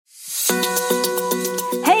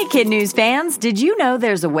Kid News fans, did you know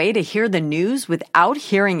there's a way to hear the news without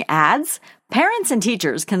hearing ads? Parents and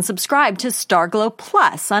teachers can subscribe to Starglow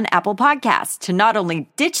Plus on Apple Podcasts to not only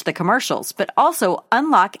ditch the commercials, but also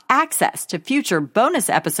unlock access to future bonus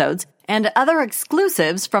episodes and other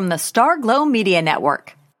exclusives from the Starglow Media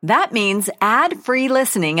Network. That means ad-free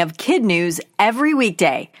listening of Kid News every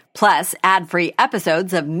weekday, plus ad-free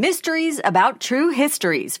episodes of Mysteries About True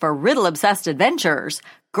Histories for riddle-obsessed adventurers,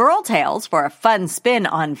 Girl Tales for a fun spin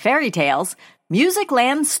on fairy tales,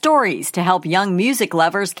 Musicland Stories to help young music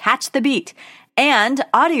lovers catch the beat, and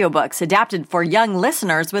audiobooks adapted for young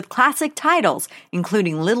listeners with classic titles,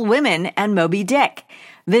 including Little Women and Moby Dick.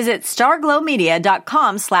 Visit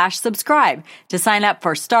starglowmedia.com/subscribe to sign up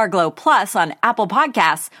for Starglow Plus on Apple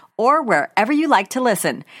Podcasts or wherever you like to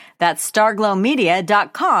listen. That's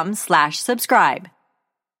starglowmedia.com/subscribe.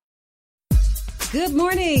 Good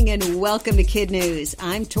morning and welcome to Kid News.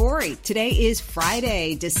 I'm Tori. Today is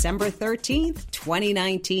Friday, December 13th,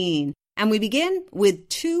 2019. And we begin with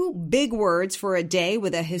two big words for a day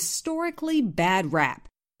with a historically bad rap.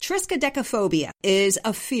 Triskaidekaphobia is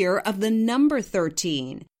a fear of the number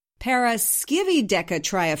 13.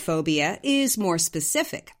 Paraskividecatriophobia is more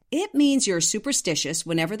specific. It means you're superstitious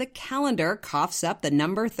whenever the calendar coughs up the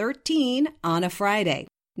number 13 on a Friday.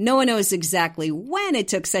 No one knows exactly when it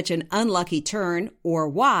took such an unlucky turn or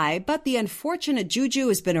why, but the unfortunate juju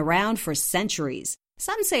has been around for centuries.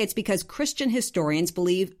 Some say it's because Christian historians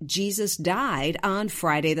believe Jesus died on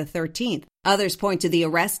Friday the 13th. Others point to the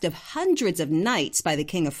arrest of hundreds of knights by the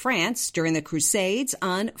King of France during the Crusades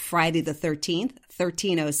on Friday the 13th,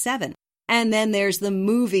 1307. And then there's the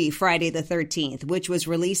movie Friday the 13th, which was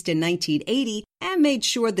released in 1980 and made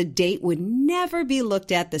sure the date would never be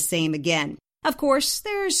looked at the same again. Of course,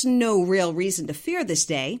 there's no real reason to fear this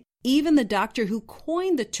day. Even the doctor who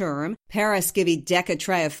coined the term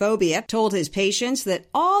paraskividecatriophobia told his patients that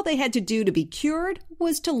all they had to do to be cured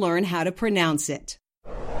was to learn how to pronounce it.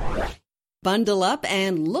 Bundle up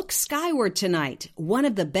and look skyward tonight. One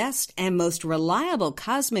of the best and most reliable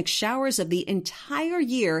cosmic showers of the entire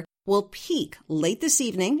year will peak late this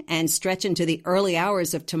evening and stretch into the early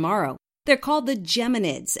hours of tomorrow. They're called the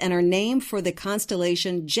Geminids and are named for the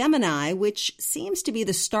constellation Gemini, which seems to be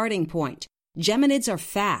the starting point. Geminids are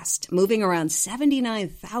fast, moving around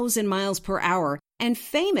 79,000 miles per hour, and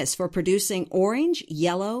famous for producing orange,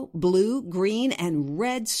 yellow, blue, green, and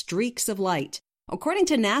red streaks of light. According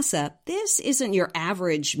to NASA, this isn't your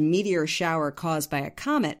average meteor shower caused by a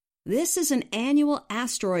comet. This is an annual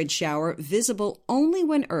asteroid shower visible only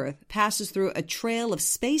when Earth passes through a trail of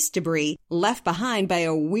space debris left behind by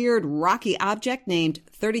a weird rocky object named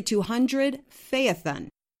 3200 Phaethon.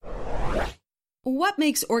 What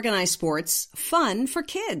makes organized sports fun for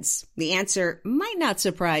kids? The answer might not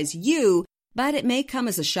surprise you, but it may come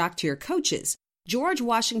as a shock to your coaches. George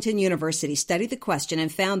Washington University studied the question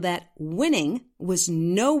and found that winning was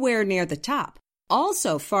nowhere near the top.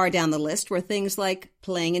 Also far down the list were things like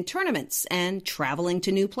playing in tournaments and traveling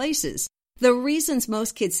to new places. The reasons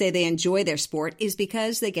most kids say they enjoy their sport is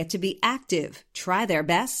because they get to be active, try their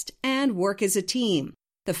best, and work as a team.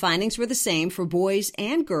 The findings were the same for boys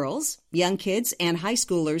and girls, young kids and high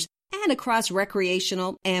schoolers, and across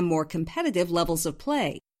recreational and more competitive levels of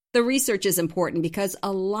play. The research is important because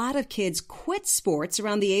a lot of kids quit sports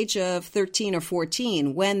around the age of 13 or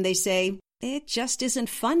 14 when they say it just isn't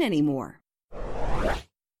fun anymore.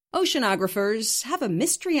 Oceanographers have a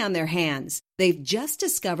mystery on their hands. They've just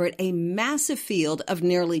discovered a massive field of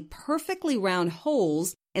nearly perfectly round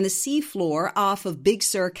holes in the seafloor off of Big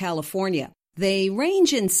Sur, California. They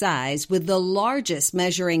range in size, with the largest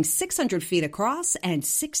measuring 600 feet across and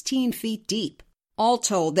 16 feet deep. All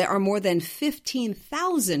told, there are more than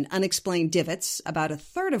 15,000 unexplained divots, about a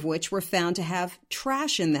third of which were found to have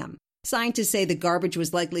trash in them. Scientists say the garbage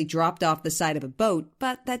was likely dropped off the side of a boat,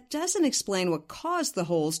 but that doesn't explain what caused the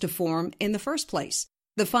holes to form in the first place.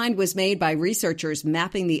 The find was made by researchers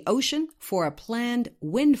mapping the ocean for a planned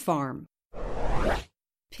wind farm.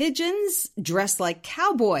 Pigeons dress like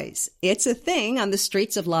cowboys. It's a thing on the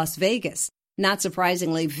streets of Las Vegas. Not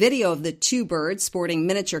surprisingly, video of the two birds sporting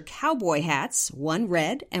miniature cowboy hats, one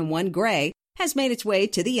red and one gray, has made its way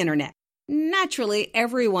to the internet. Naturally,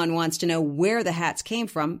 everyone wants to know where the hats came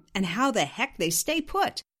from and how the heck they stay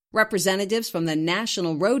put. Representatives from the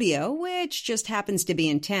National Rodeo, which just happens to be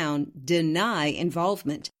in town, deny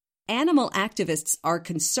involvement. Animal activists are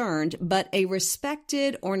concerned, but a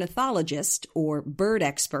respected ornithologist, or bird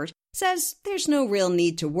expert, says there's no real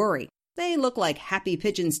need to worry. They look like happy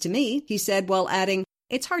pigeons to me, he said, while adding,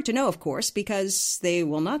 it's hard to know, of course, because they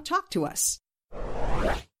will not talk to us.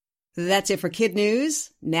 That's it for Kid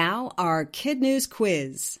News. Now, our Kid News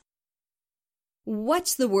quiz.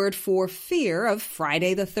 What's the word for fear of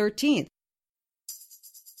Friday the 13th?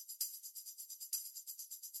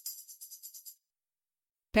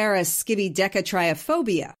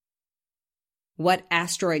 Paraskibidecatriophobia. What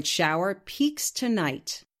asteroid shower peaks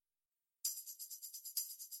tonight?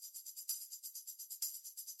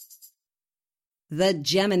 The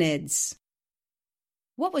Geminids.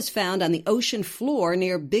 What was found on the ocean floor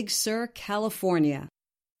near Big Sur, California?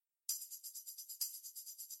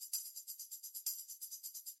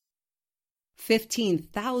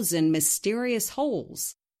 15,000 mysterious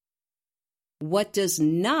holes. What does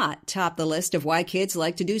not top the list of why kids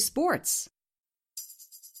like to do sports?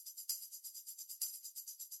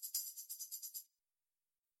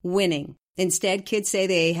 Winning. Instead, kids say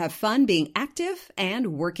they have fun being active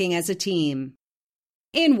and working as a team.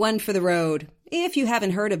 In One for the Road. If you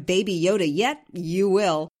haven't heard of Baby Yoda yet, you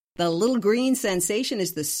will. The little green sensation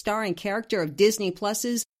is the starring character of Disney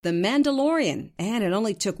Plus's The Mandalorian, and it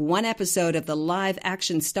only took one episode of the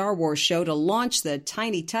live-action Star Wars show to launch the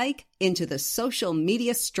tiny tyke into the social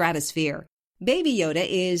media stratosphere. Baby Yoda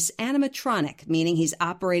is animatronic, meaning he's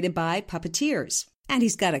operated by puppeteers. And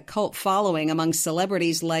he's got a cult following among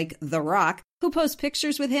celebrities like The Rock, who post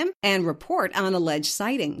pictures with him and report on alleged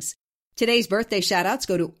sightings. Today's birthday shout-outs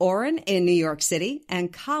go to Orrin in New York City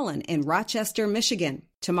and Colin in Rochester, Michigan.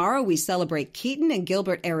 Tomorrow we celebrate Keaton in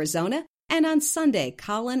Gilbert, Arizona, and on Sunday,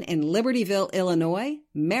 Colin in Libertyville, Illinois,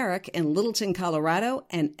 Merrick in Littleton, Colorado,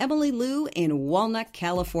 and Emily Lou in Walnut,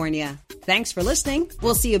 California. Thanks for listening.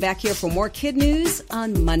 We'll see you back here for more kid news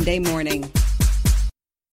on Monday morning.